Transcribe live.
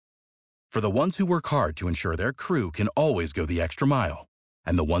For the ones who work hard to ensure their crew can always go the extra mile,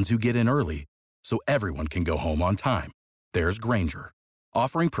 and the ones who get in early so everyone can go home on time, there's Grainger,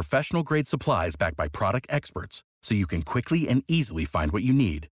 offering professional-grade supplies backed by product experts so you can quickly and easily find what you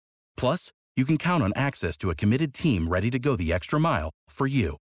need. Plus, you can count on access to a committed team ready to go the extra mile for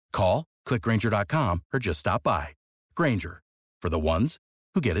you. Call, click Grainger.com, or just stop by. Grainger, for the ones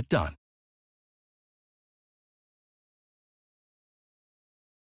who get it done.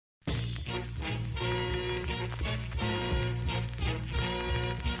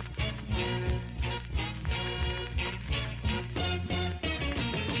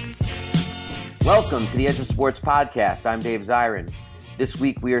 Welcome to the Edge of Sports podcast. I'm Dave Zirin. This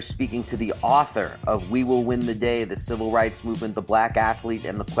week we are speaking to the author of We Will Win the Day, the Civil Rights Movement, the Black Athlete,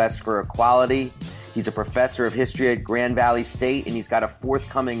 and the Quest for Equality. He's a professor of history at Grand Valley State, and he's got a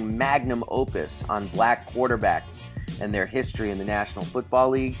forthcoming magnum opus on black quarterbacks and their history in the National Football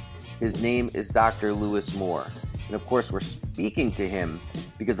League. His name is Dr. Louis Moore. And of course, we're speaking to him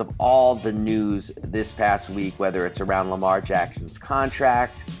because of all the news this past week, whether it's around Lamar Jackson's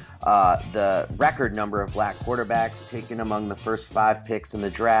contract, the record number of black quarterbacks taken among the first 5 picks in the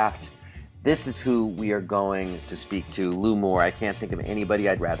draft. This is who we are going to speak to, Lou Moore. I can't think of anybody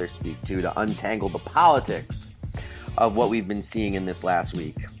I'd rather speak to untangle the politics of what we've been seeing in this last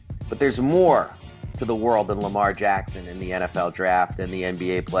week. But there's more to the world than Lamar Jackson and the NFL draft and the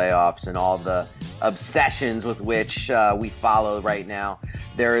NBA playoffs and all the obsessions with which we follow right now.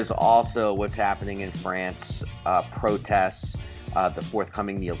 There is also what's happening in France, protests, the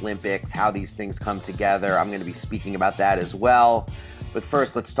forthcoming the Olympics, how these things come together. I'm going to be speaking about that as well. But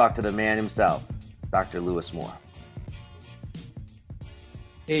first, let's talk to the man himself, Dr. Louis Moore.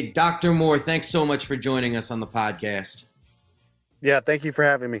 Hey, Dr. Moore, thanks so much for joining us on the podcast. Yeah, thank you for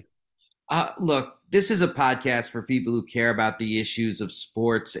having me. Look, this is a podcast for people who care about the issues of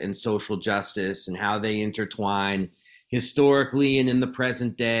sports and social justice and how they intertwine historically and in the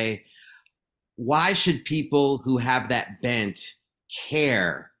present day. Why should people who have that bent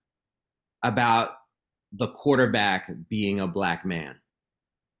care about the quarterback being a black man?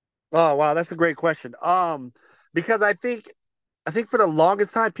 Oh, wow, that's a great question. Because I think for the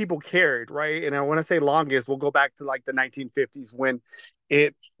longest time people cared, right? And I want to say longest, we'll go back to like the 1950s when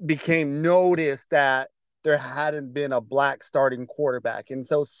it became noticed that there hadn't been a black starting quarterback. And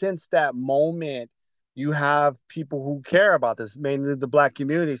so since that moment, you have people who care about this, mainly the black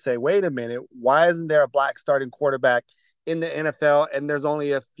community, say, wait a minute, why isn't there a black starting quarterback in the NFL? And there's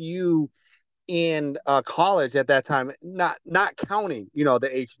only a few in college at that time, not counting,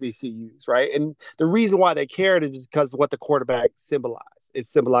 the HBCUs, right? And the reason why they cared is because of what the quarterback symbolized. It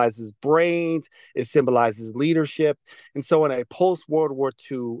symbolizes brains, it symbolizes leadership. And so in a post-World War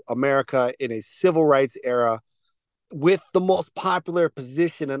II America, in a civil rights era, with the most popular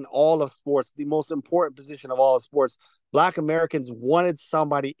position in all of sports, the most important position of all of sports, Black Americans wanted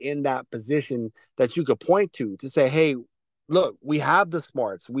somebody in that position that you could point to say, hey, look, we have the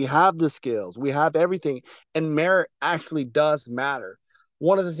smarts, we have the skills, we have everything, and merit actually does matter.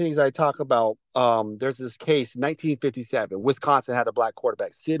 One of the things I talk about, there's this case, 1957, Wisconsin had a black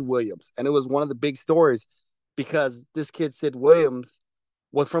quarterback, Sid Williams, and it was one of the big stories because this kid, Sid Williams,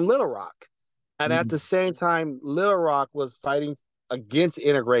 was from Little Rock. And at the same time, Little Rock was fighting against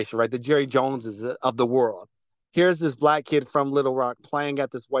integration, right? The Jerry Joneses of the world. Here's this black kid from Little Rock playing at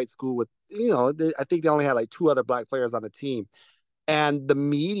this white school with, I think they only had like 2 other black players on the team. And the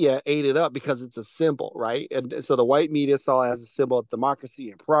media ate it up because it's a symbol, right? And so the white media saw it as a symbol of democracy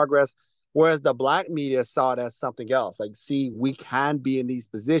and progress, whereas the black media saw it as something else. Like, see, we can be in these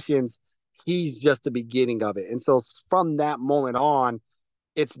positions. He's just the beginning of it. And so from that moment on,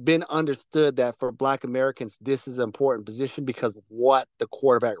 it's been understood that for Black Americans, this is an important position because what the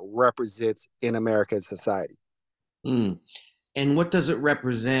quarterback represents in American society. And what does it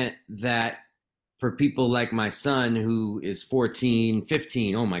represent that for people like my son, who is 14,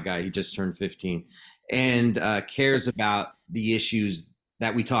 15, oh my God, he just turned 15, and cares about the issues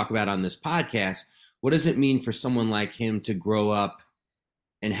that we talk about on this podcast, what does it mean for someone like him to grow up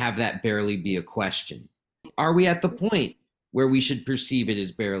and have that barely be a question? Are we at the point where we should perceive it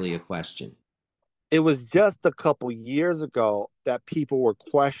as barely a question? It was just a couple years ago that people were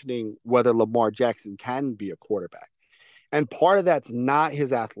questioning whether Lamar Jackson can be a quarterback. And part of that's not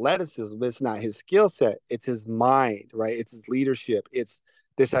his athleticism. It's not his skill set. It's his mind, right? It's his leadership. It's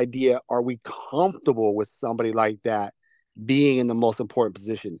this idea, are we comfortable with somebody like that being in the most important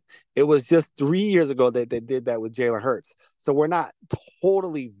positions? It was just 3 years ago that they did that with Jalen Hurts. So we're not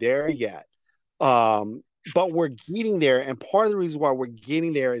totally there yet. But we're getting there. And part of the reason why we're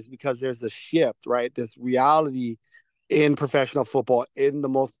getting there is because there's a shift, right? This reality in professional football, in the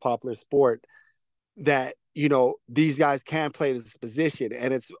most popular sport, that these guys can play this position,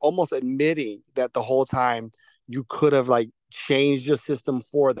 and it's almost admitting that the whole time you could have like changed your system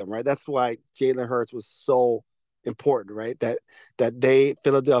for them, right? That's why Jalen Hurts was so important, right? That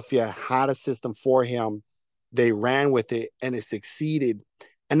Philadelphia had a system for him, they ran with it, and it succeeded.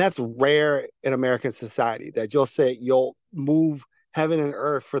 And that's rare in American society, that you'll move heaven and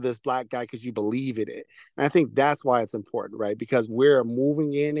earth for this black guy because you believe in it. And I think that's why it's important, right? Because we're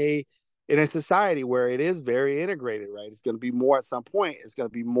moving in a society where it is very integrated, right? It's going to be more at some point. It's going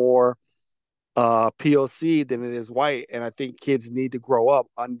to be more POC than it is white. And I think kids need to grow up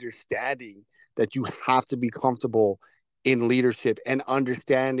understanding that you have to be comfortable in leadership, and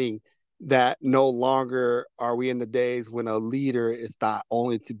understanding that no longer are we in the days when a leader is thought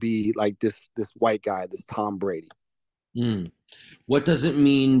only to be like this white guy, this Tom Brady. Mm. What does it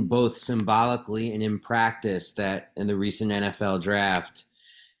mean both symbolically and in practice that in the recent NFL draft,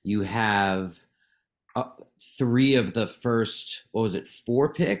 you have three of the first, what was it,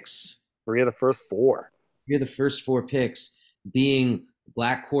 four picks? Three of the first four. Three of the first four picks being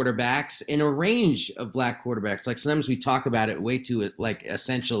black quarterbacks, in a range of black quarterbacks. Like sometimes we talk about it way too like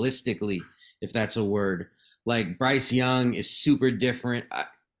essentialistically, if that's a word. Like Bryce Young is super different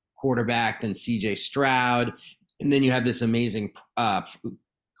quarterback than CJ Stroud. And then you have this amazing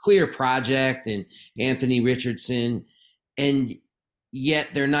clear project and Anthony Richardson. And yet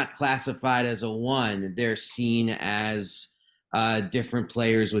they're not classified as a one. They're seen as different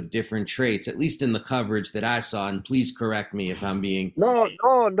players with different traits, at least in the coverage that I saw. And please correct me if I'm being...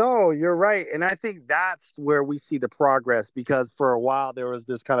 No, you're right. And I think that's where we see the progress, because for a while there was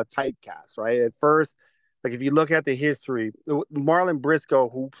this kind of typecast, right? At first, like if you look at the history, Marlon Briscoe,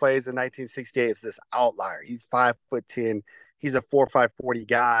 who plays in 1968, is this outlier. He's 5'10". He's a 4.5 40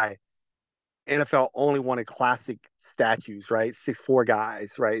 guy. NFL only wanted classic statues, right? 6'4"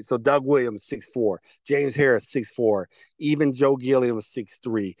 guys, right? So Doug Williams, 6'4", James Harris, 6'4", even Joe Gilliam was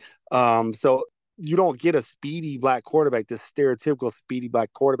 6'3". So you don't get a speedy black quarterback, this stereotypical speedy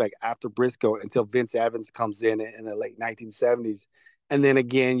black quarterback after Briscoe, until Vince Evans comes in the late 1970s. And then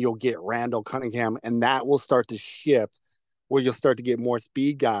again, you'll get Randall Cunningham, and that will start to shift where you'll start to get more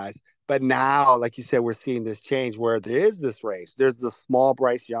speed guys. But now, like you said, we're seeing this change where there is this range. There's the small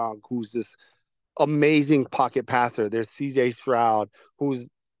Bryce Young, who's this amazing pocket passer. There's CJ Stroud,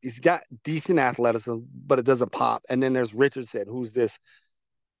 he's got decent athleticism, but it doesn't pop. And then there's Richardson, who's this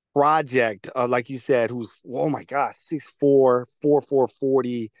project, like you said, who's, oh my gosh, 6'4", 4'4",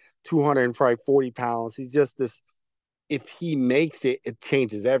 40, 240 pounds. He's just this, if he makes it, it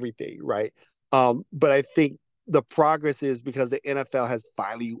changes everything, right? But I think the progress is because the NFL has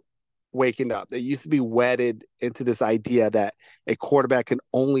finally waking up. They used to be wedded into this idea that a quarterback can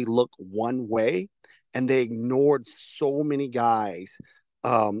only look one way, and they ignored so many guys.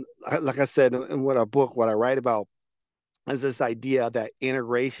 Like I said in what I write about is this idea that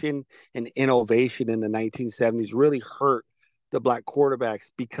integration and innovation in the 1970s really hurt the black quarterbacks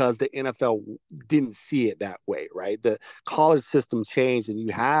because the NFL didn't see it that way, right? The college system changed, and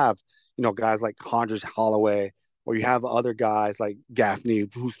you have, guys like Condredge Holloway, or you have other guys like Gaffney,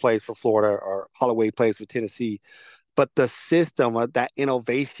 who plays for Florida, or Holloway plays for Tennessee. But the system of that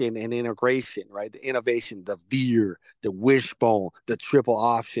innovation and integration, right? The innovation, the veer, the wishbone, the triple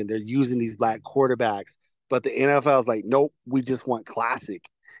option, they're using these black quarterbacks. But the NFL is like, nope, we just want classic.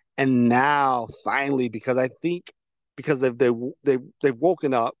 And now, finally, because I think because they've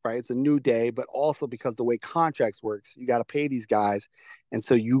woken up, right? It's a new day, but also because the way contracts works, you got to pay these guys, and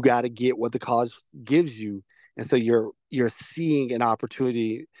so you got to get what the college gives you. And so you're seeing an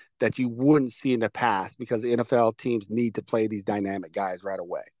opportunity that you wouldn't see in the past, because the NFL teams need to play these dynamic guys right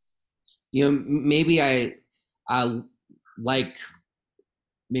away. Maybe I like,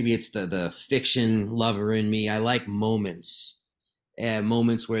 maybe it's the fiction lover in me. I like moments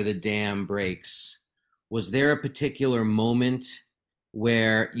where the dam breaks. Was there a particular moment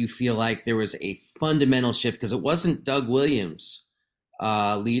where you feel like there was a fundamental shift? Because it wasn't Doug Williams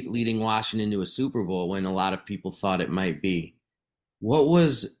leading Washington to a Super Bowl when a lot of people thought it might be. What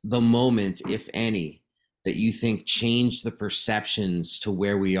was the moment, if any, that you think changed the perceptions to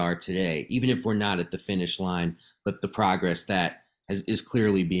where we are today, even if we're not at the finish line, but the progress that is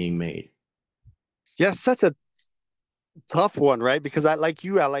clearly being made? Yes, such a tough one, right? Because I like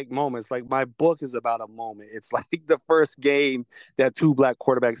moments. Like my book is about a moment. It's like the first game that two black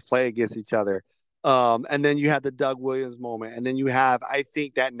quarterbacks play against each other. And then you have the Doug Williams moment. And then you have, I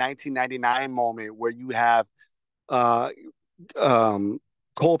think, that 1999 moment where you have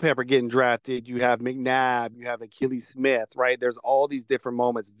Culpepper getting drafted. You have McNabb. You have Achilles Smith, right? There's all these different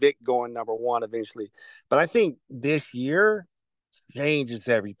moments. Vic going number one eventually. But I think this year changes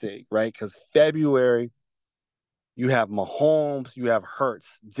everything, right? Because February, you have Mahomes, you have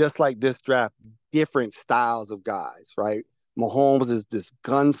Hurts. Just like this draft, different styles of guys, right? Mahomes is this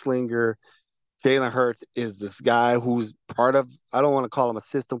gunslinger. Jalen Hurts is this guy who's part of, I don't want to call him a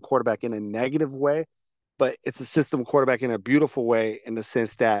system quarterback in a negative way, but it's a system quarterback in a beautiful way in the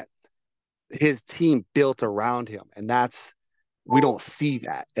sense that his team built around him. And we don't see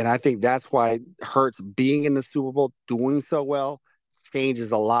that. And I think that's why Hurts being in the Super Bowl, doing so well,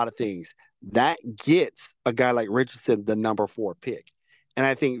 changes a lot of things. That gets a guy like Richardson the number 4 pick. And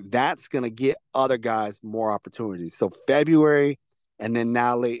I think that's going to get other guys more opportunities. So February and then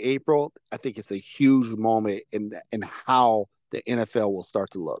now late April, I think it's a huge moment in how the NFL will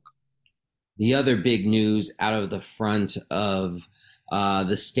start to look. The other big news out of the front of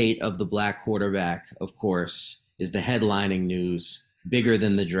the state of the black quarterback, of course, is the headlining news, bigger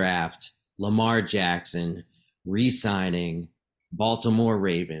than the draft. Lamar Jackson re-signing Baltimore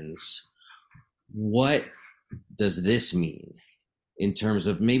Ravens. What does this mean in terms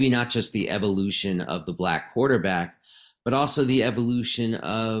of maybe not just the evolution of the black quarterback, but also the evolution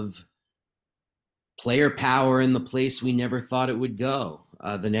of player power in the place we never thought it would go,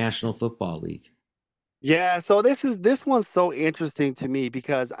 the National Football League? Yeah, so this one's so interesting to me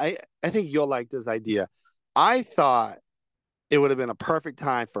because I think you'll like this idea. I thought it would have been a perfect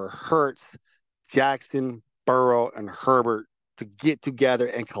time for Hurts, Jackson, Burrow, and Herbert to get together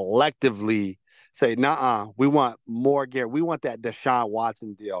and collectively say, "Nah, we want more Gary. We want that Deshaun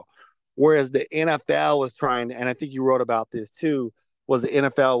Watson deal." Whereas the NFL was trying, and I think you wrote about this too, was the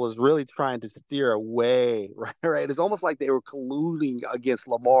NFL was really trying to steer away, right? Right. It's almost like they were colluding against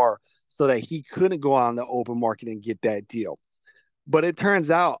Lamar so that he couldn't go on the open market and get that deal. But it turns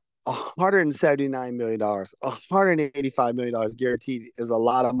out $179 million, $185 million guaranteed is a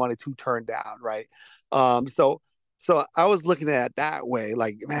lot of money to turn down, right? So I was looking at it that way,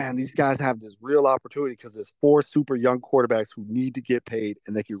 like, man, these guys have this real opportunity because there's 4 super young quarterbacks who need to get paid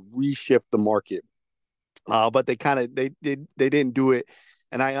and they can reshift the market. But they kind of they didn't do it,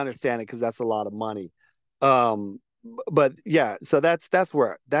 and I understand it because that's a lot of money. Um, but yeah, so that's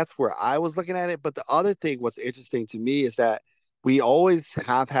where I was looking at it. But the other thing, what's interesting to me is that we always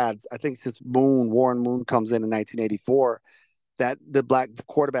have had, I think since Warren Moon comes in 1984, that the black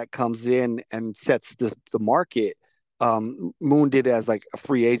quarterback comes in and sets the market. Moon did it as like a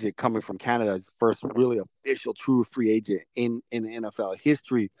free agent coming from Canada, as the first really official true free agent in NFL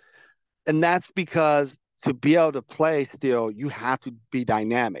history. And that's because to be able to play still, you have to be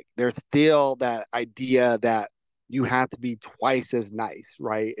dynamic. There's still that idea that you have to be twice as nice,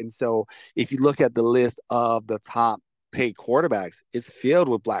 right? And so if you look at the list of the top paid quarterbacks, it's filled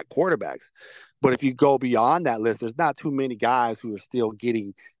with black quarterbacks. But if you go beyond that list, there's not too many guys who are still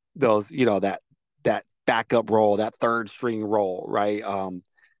getting those, that backup role, that third string role, right?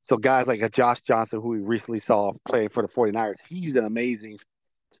 So guys like a Josh Johnson, who we recently saw playing for the 49ers, he's an amazing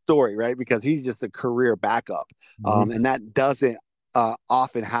story, right? Because he's just a career backup. Mm-hmm. And that doesn't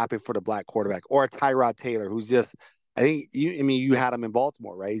often happen for the black quarterback, or Tyrod Taylor, who's just, you had him in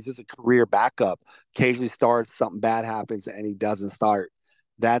Baltimore, right? He's just a career backup. Occasionally starts, something bad happens, and he doesn't start.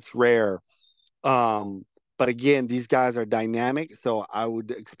 That's rare. But again, these guys are dynamic, so I would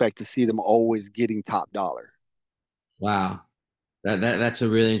expect to see them always getting top dollar. Wow. That's a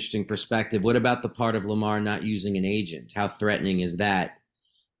really interesting perspective. What about the part of Lamar not using an agent? How threatening is that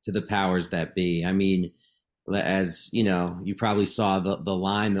to the powers that be? I mean, as you know, you probably saw the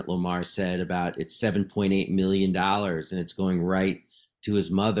line that Lamar said about it's $7.8 million and it's going right to his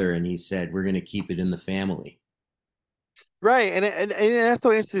mother. And he said, we're going to keep it in the family. Right, and that's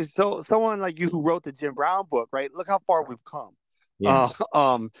so interesting. So someone like you who wrote the Jim Brown book, right? Look how far we've come. Yeah.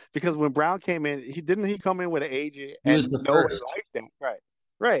 Because when Brown came in, he come in with an agent, He was and the nobody first. liked him. Right,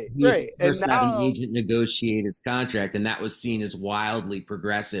 right, He was the right. And first to have an now, agent negotiate his contract. And that was seen as wildly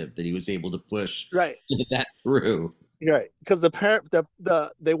progressive that he was able to push right, that through. right, because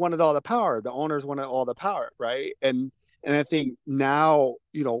they wanted all the power. The owners wanted all the power, right? And I think now,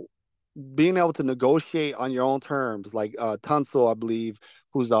 being able to negotiate on your own terms, like Tunsil, I believe,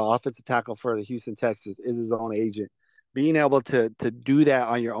 who's the offensive tackle for the Houston Texans, is his own agent. Being able to do that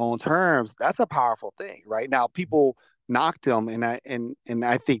on your own terms, that's a powerful thing, right? Now, people knocked him, and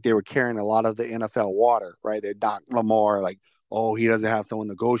I think they were carrying a lot of the NFL water, right? They knocked Lamar like, oh, he doesn't have someone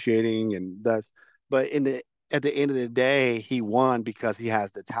negotiating, and that's. But at the end of the day, he won because he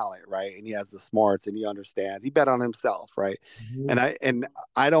has the talent, right? And he has the smarts, and he understands. He bet on himself, right? Mhm. And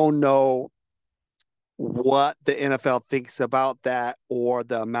I don't know what the NFL thinks about that or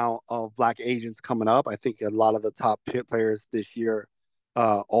the amount of black agents coming up. I think a lot of the top pit players this year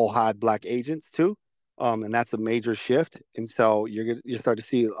all had black agents too. And that's a major shift. And so you start to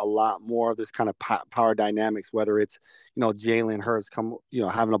see a lot more of this kind of power dynamics, whether it's, Jalen Hurts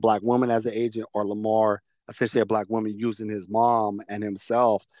having a black woman as an agent, or Lamar, essentially a black woman using his mom and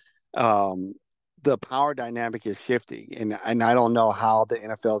himself. Um, the power dynamic is shifting, and I don't know how the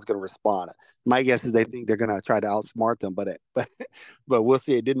NFL is going to respond. My guess is they think they're going to try to outsmart them, but we'll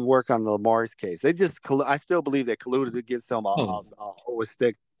see. It didn't work on the Lamar's case. I still believe they colluded against them. Oh, I'll always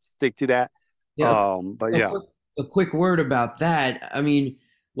stick to that. yeah. But yeah, A quick word about that. I mean,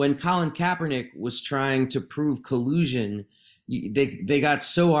 when Colin Kaepernick was trying to prove collusion, they got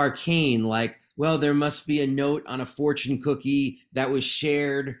so arcane. Like, well, there must be a note on a fortune cookie that was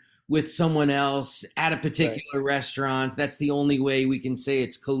shared with someone else at a particular restaurant. That's the only way we can say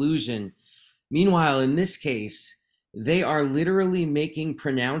it's collusion. Meanwhile, in this case, they are literally making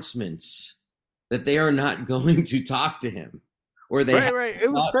pronouncements that they are not going to talk to him, or they right.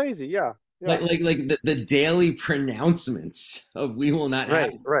 It was crazy. Yeah. like the daily pronouncements of "we will not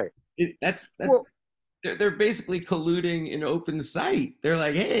have." Right. That's Well, they're basically colluding in open sight. They're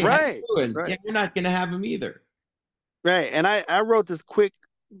like, "Hey, how you doing? right. Yeah, we're not going to have him either." Right. And I wrote this quick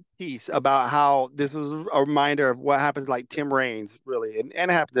piece about how this was a reminder of what happens, like Tim Raines, really, and it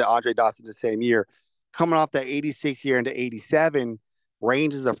happened to Andre Dawson the same year. Coming off that 86 year into 87,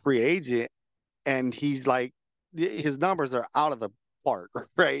 Raines is a free agent, and he's like, his numbers are out of the park,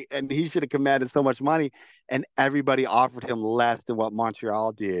 right? And he should have commanded so much money, and everybody offered him less than what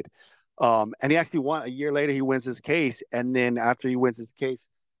Montreal did. And he actually won. A year later, he wins his case, and then after he wins his case,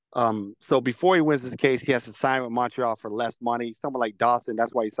 so before he wins his case, he has to sign with Montreal for less money. Someone like Dawson,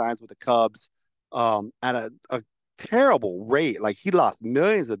 that's why he signs with the Cubs at a terrible rate. Like, he lost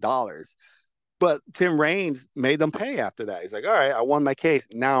millions of dollars. But Tim Raines made them pay after that. He's like, all right, I won my case.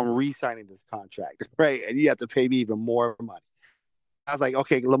 Now I'm re-signing this contract, right? And you have to pay me even more money. I was like,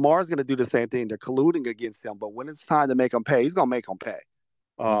 okay, Lamar's going to do the same thing. They're colluding against him, but when it's time to make him pay, he's going to make him pay.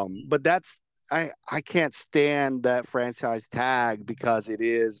 But I can't stand that franchise tag because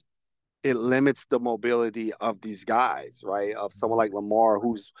it limits the mobility of these guys, right? Of someone like Lamar,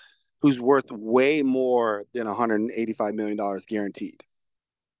 who's worth way more than $185 million guaranteed.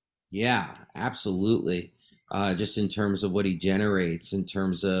 Yeah, absolutely. Just in terms of what he generates, in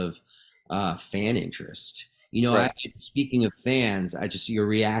terms of fan interest. Speaking of fans, I just see your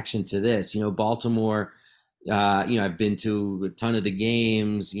reaction to this. Baltimore. I've been to a ton of the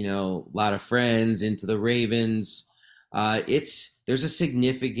games. A lot of friends into the Ravens. There's a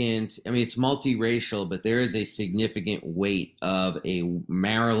significant. I mean, it's multiracial, but there is a significant weight of a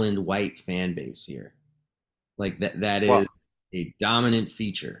Maryland white fan base here. Like that. That is a dominant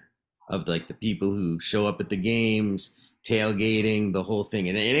feature of like the people who show up at the games, tailgating, the whole thing.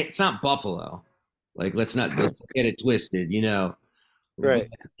 And it's not Buffalo. Like, let's not get it twisted, Right.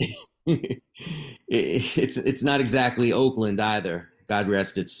 It's not exactly Oakland either. God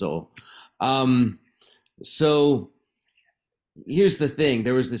rest its soul. So here's the thing.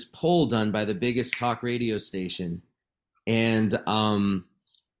 There was this poll done by the biggest talk radio station, and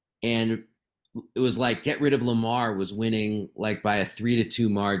it was like, get rid of Lamar was winning like by a 3-2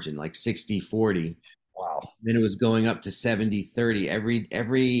 margin, like 60-40. Wow. Then it was going up to 70-30.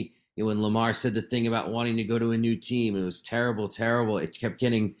 Every when Lamar said the thing about wanting to go to a new team, it was terrible. It kept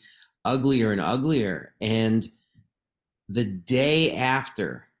getting uglier and uglier. And the day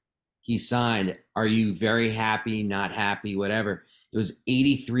after he signed, are you very happy, not happy, whatever? It was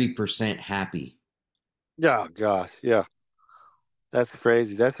 83% happy. Yeah, gosh, yeah. That's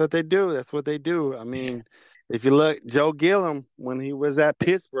crazy. That's what they do. I mean, if you look, Joe Gilliam, when he was at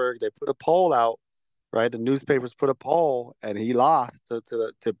Pittsburgh, they put a poll out, right? The newspapers put a poll, and he lost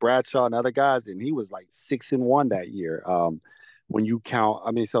to Bradshaw and other guys, and he was like 6-1 that year. When you count,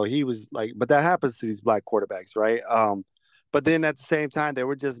 I mean, so he was like, but that happens to these black quarterbacks, right? But then at the same time, they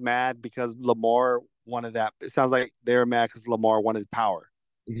were just mad because Lamar wanted that. It sounds like they were mad because Lamar wanted power.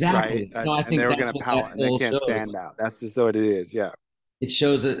 Exactly. Right? No, I And think they were that's going to what power, that and they poll can't shows. stand that. That's just what it is. Yeah. It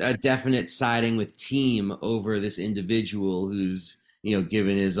shows a definite siding with team over this individual who's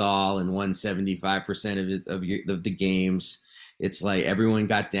given his all and won 75% of the games. It's like everyone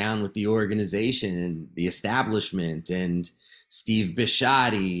got down with the organization and the establishment and Steve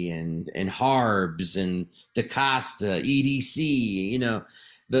Bisciotti and Harbs and DaCosta, EDC.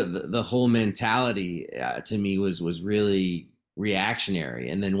 The whole mentality to me was really reactionary.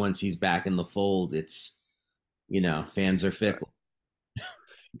 And then once he's back in the fold, it's fans are fickle.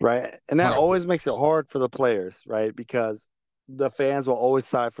 Right. And that always makes it hard for the players, right? Because the fans will always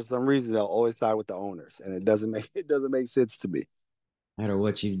side, for some reason they'll always side with the owners, and it doesn't make sense to me. No matter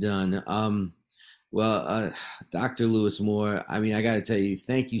what you've done. Dr. Lewis Moore, I mean, I got to tell you,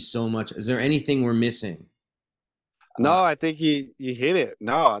 thank you so much. Is there anything we're missing? No, I think he hit it.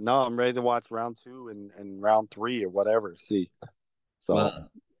 No, I'm ready to watch round 2 and round 3 or whatever. See, so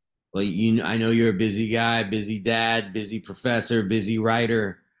well, I know you're a busy guy, busy dad, busy professor, busy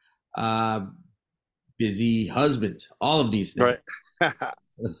writer, busy husband, all of these things. right.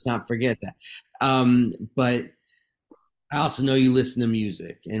 Let's not forget that. But I also know you listen to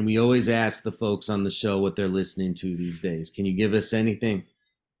music, and we always ask the folks on the show what they're listening to these days. Can you give us anything?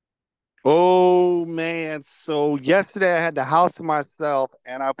 Oh man! So yesterday I had the house to myself,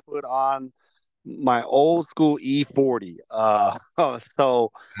 and I put on my old school E40.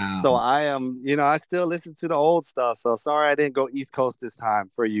 So Wow. I am, I still listen to the old stuff. So sorry I didn't go East Coast this time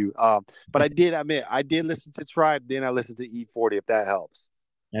for you. But I did admit I did listen to Tribe, then I listened to E40, if that helps.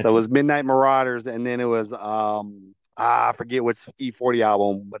 So it was Midnight Marauders, and then it was I forget which E40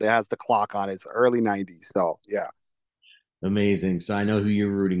 album, but it has the clock on it. It's early 90s. So yeah. Amazing. So I know who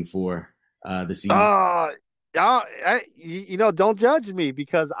you're rooting for this evening. Don't judge me,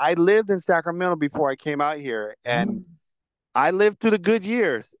 because I lived in Sacramento before I came out here, and I lived through the good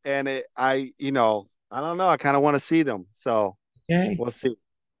years, and I don't know. I kind of want to see them. So Okay. we'll see.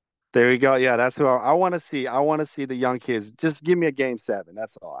 There we go. Yeah, that's who I want to see. I want to see the young kids. Just give me a game 7.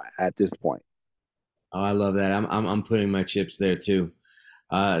 That's all at this point. Oh, I love that. I'm putting my chips there too.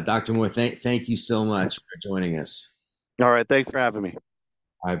 Dr. Moore, thank you so much for joining us. All right. Thanks for having me.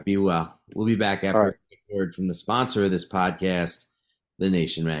 All right, be well. We'll be back after a quick word from the sponsor of this podcast, The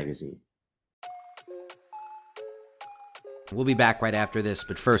Nation magazine. We'll be back right after this,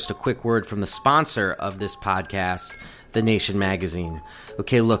 but first, a quick word from the sponsor of this podcast, The Nation magazine.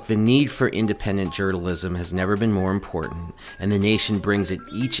 Okay, look, the need for independent journalism has never been more important, and The Nation brings it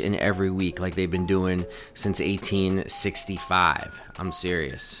each and every week like they've been doing since 1865. I'm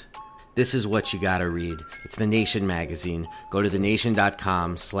serious. This is what you gotta read. It's The Nation magazine. Go to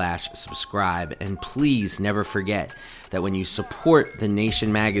thenation.com/subscribe, and please never forget that when you support The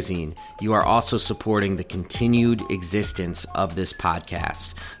Nation magazine, you are also supporting the continued existence of this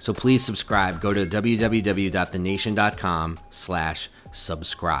podcast. So please subscribe. Go to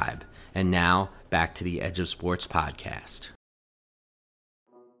www.thenation.com/subscribe. And now back to the Edge of Sports podcast.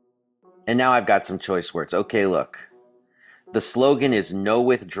 And now I've got some choice words. Okay, look. The slogan is no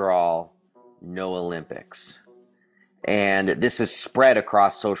withdrawal, no Olympics. And this is spread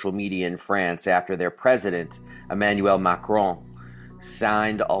across social media in France after their president, Emmanuel Macron,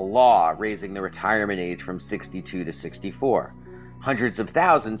 signed a law raising the retirement age from 62 to 64. Hundreds of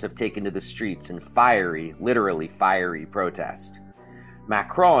thousands have taken to the streets in literally fiery protest.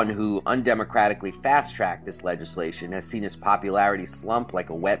 Macron, who undemocratically fast-tracked this legislation, has seen his popularity slump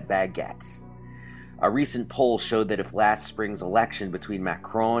like a wet baguette. A recent poll showed that if last spring's election between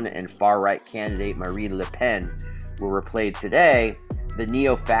Macron and far-right candidate Marine Le Pen were replayed today, the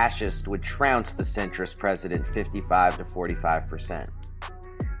neo-fascist would trounce the centrist president 55 to 45%.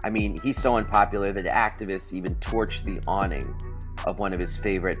 I mean, he's so unpopular that activists even torched the awning of one of his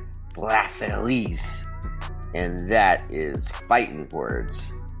favorite brasseries, and that is fighting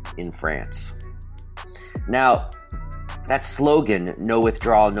words in France. Now, that slogan, no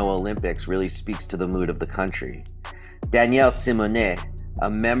withdrawal, no Olympics, really speaks to the mood of the country. Danielle Simonet, a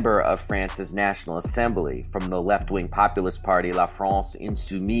member of France's National Assembly from the left-wing populist party La France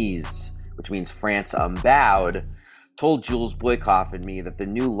Insoumise, which means France Unbowed, told Jules Boykoff and me that the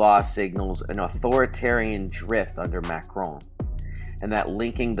new law signals an authoritarian drift under Macron, and that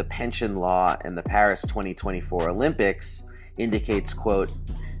linking the pension law and the Paris 2024 Olympics indicates, quote,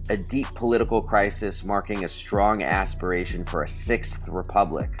 a deep political crisis marking a strong aspiration for a sixth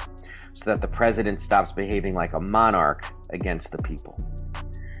republic, so that the president stops behaving like a monarch against the people.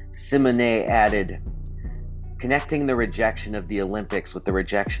 Simonet added, connecting the rejection of the Olympics with the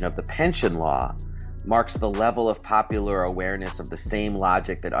rejection of the pension law marks the level of popular awareness of the same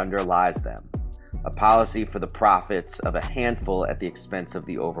logic that underlies them, a policy for the profits of a handful at the expense of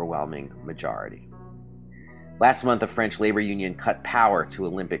the overwhelming majority. Last month, a French labor union cut power to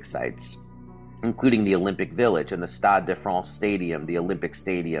Olympic sites, including the Olympic Village and the Stade de France Stadium, the Olympic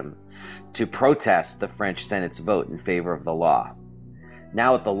Stadium, to protest the French Senate's vote in favor of the law.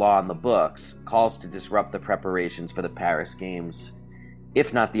 Now with the law on the books, calls to disrupt the preparations for the Paris Games,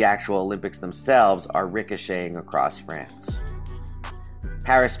 if not the actual Olympics themselves, are ricocheting across France.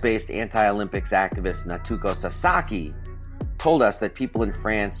 Paris-based anti-Olympics activist Natsuko Sasaki told us that people in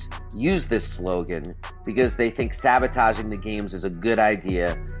France use this slogan because they think sabotaging the games is a good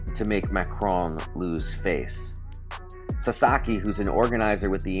idea to make Macron lose face. Sasaki, who's an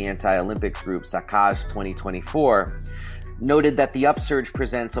organizer with the anti-Olympics group Sakaj 2024, noted that the upsurge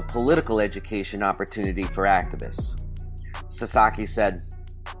presents a political education opportunity for activists. Sasaki said,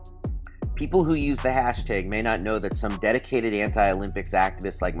 "People who use the hashtag may not know that some dedicated anti-Olympics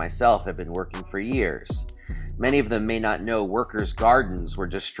activists like myself have been working for years. Many of them may not know workers' gardens were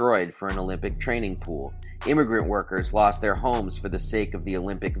destroyed for an Olympic training pool. Immigrant workers lost their homes for the sake of the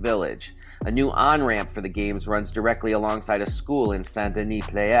Olympic Village. A new on-ramp for the Games runs directly alongside a school in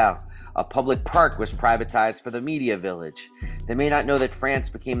Saint-Denis-Pleyel. A public park was privatized for the Media Village. They may not know that France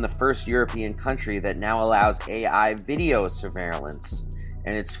became the first European country that now allows AI video surveillance,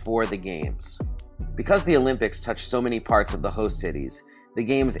 and it's for the Games." Because the Olympics touch so many parts of the host cities, the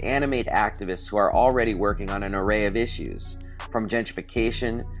Games animate activists who are already working on an array of issues, from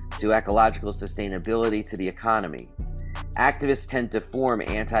gentrification to ecological sustainability to the economy. Activists tend to form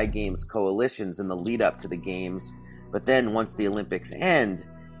anti-Games coalitions in the lead-up to the Games, but then once the Olympics end,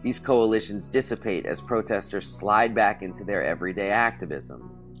 these coalitions dissipate as protesters slide back into their everyday activism.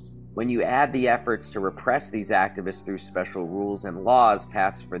 When you add the efforts to repress these activists through special rules and laws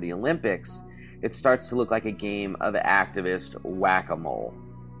passed for the Olympics, it starts to look like a game of activist whack-a-mole.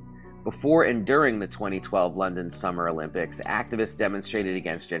 Before and during the 2012 London Summer Olympics, activists demonstrated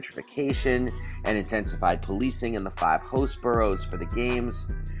against gentrification and intensified policing in the 5 host boroughs for the Games.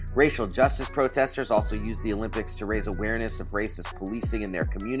 Racial justice protesters also used the Olympics to raise awareness of racist policing in their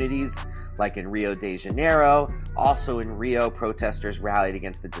communities, like in Rio de Janeiro. Also in Rio, protesters rallied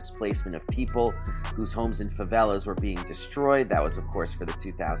against the displacement of people whose homes in favelas were being destroyed. That was, of course, for the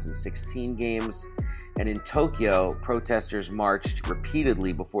 2016 Games. And in Tokyo, protesters marched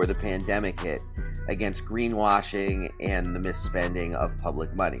repeatedly before the pandemic hit against greenwashing and the misspending of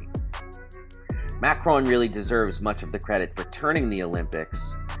public money. Macron really deserves much of the credit for turning the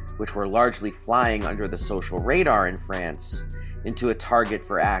Olympics, which were largely flying under the social radar in France, into a target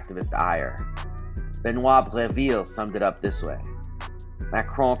for activist ire. Benoit Breville summed it up this way.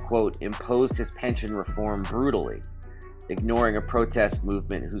 Macron, quote, imposed his pension reform brutally, ignoring a protest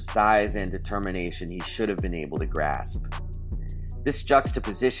movement whose size and determination he should have been able to grasp. This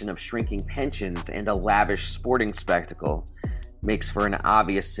juxtaposition of shrinking pensions and a lavish sporting spectacle makes for an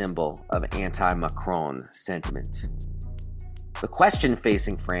obvious symbol of anti-Macron sentiment. The question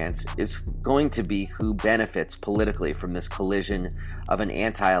facing France is going to be who benefits politically from this collision of an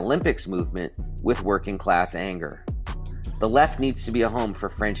anti-Olympics movement with working-class anger. The left needs to be a home for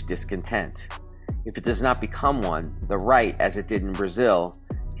French discontent. If it does not become one, the right, as it did in Brazil,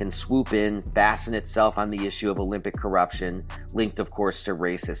 can swoop in, fasten itself on the issue of Olympic corruption, linked of course to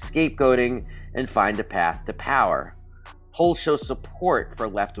racist scapegoating, and find a path to power. Polls show support for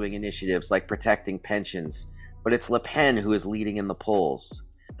left-wing initiatives like protecting pensions, but it's Le Pen who is leading in the polls.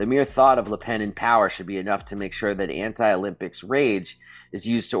 The mere thought of Le Pen in power should be enough to make sure that anti-Olympics rage is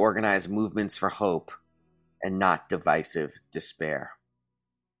used to organize movements for hope and not divisive despair.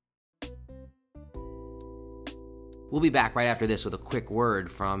 We'll be back right after this with a quick word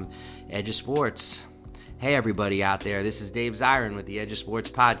from Edge of Sports. Hey everybody out there, this is Dave Zirin with the Edge of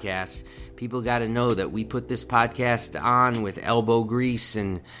Sports podcast. People got to know that we put this podcast on with elbow grease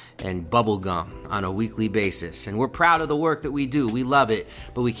and bubble gum on a weekly basis. And we're proud of the work that we do. We love it,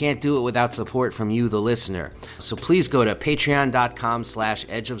 but we can't do it without support from you, the listener. So please go to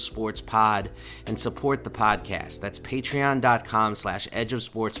patreon.com/edgeofsportspod and support the podcast. That's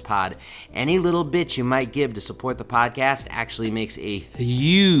patreon.com/edgeofsportspod. Any little bit you might give to support the podcast actually makes a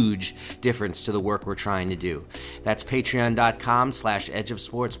huge difference to the work we're trying to do. That's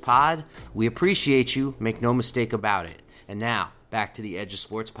patreon.com/edgeofsportspod. We appreciate you. Make no mistake about it. And now, back to the Edge of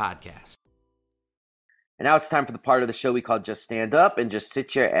Sports podcast. And now it's time for the part of the show we call Just Stand Up and Just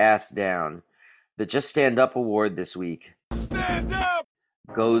Sit Your Ass Down. The Just Stand Up award this week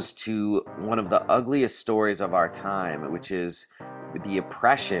goes to one of the ugliest stories of our time, which is the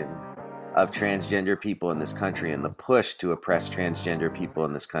oppression of transgender people in this country and the push to oppress transgender people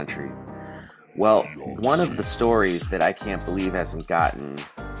in this country. Well, one of the stories that I can't believe hasn't gotten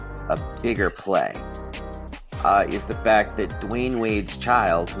a bigger play is the fact that Dwayne Wade's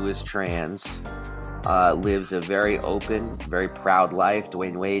child, who is trans, lives a very open, very proud life.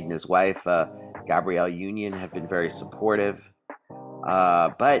 Dwayne Wade and his wife, Gabrielle Union, have been very supportive.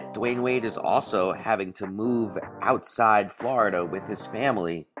 But Dwayne Wade is also having to move outside Florida with his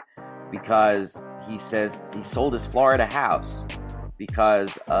family because he says he sold his Florida house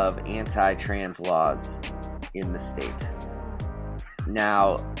because of anti-trans laws in the state.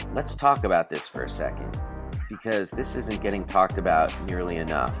 Now, let's talk about this for a second, because this isn't getting talked about nearly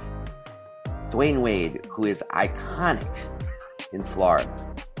enough. Dwayne Wade, who is iconic in Florida,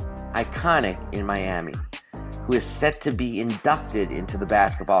 iconic in Miami, who is set to be inducted into the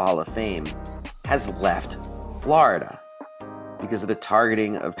Basketball Hall of Fame, has left Florida because of the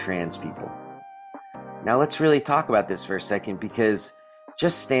targeting of trans people. Now let's really talk about this for a second, because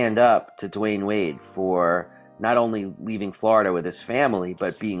just stand up to Dwayne Wade for not only leaving Florida with his family,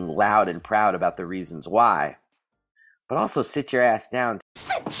 but being loud and proud about the reasons why. But also sit your ass down.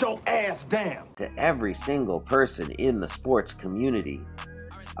 Sit your ass down. To every single person in the sports community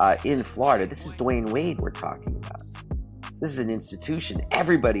in Florida. This is Dwayne Wade we're talking about. This is an institution.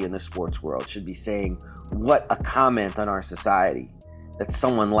 Everybody in the sports world should be saying, what a comment on our society that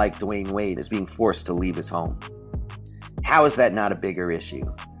someone like Dwayne Wade is being forced to leave his home. How is that not a bigger issue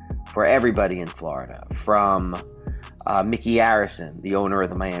for everybody in Florida? From Mickey Arison, the owner of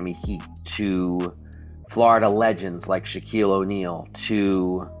the Miami Heat, to Florida legends like Shaquille O'Neal,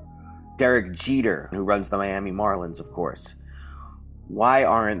 to Derek Jeter, who runs the Miami Marlins, of course. Why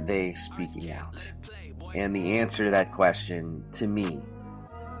aren't they speaking out? And the answer to that question, to me,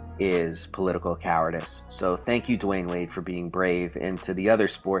 is political cowardice. So thank you, Dwayne Wade, for being brave. And to the other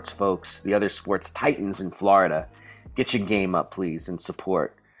sports folks, the other sports titans in Florida, get your game up, please, and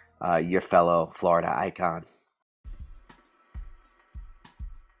support your fellow Florida icon.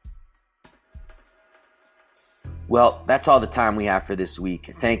 Well, that's all the time we have for this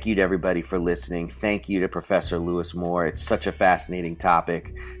week. Thank you to everybody for listening. Thank you to Professor Lewis Moore. It's such a fascinating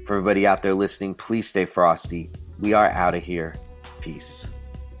topic. For everybody out there listening, please stay frosty. We are out of here. Peace.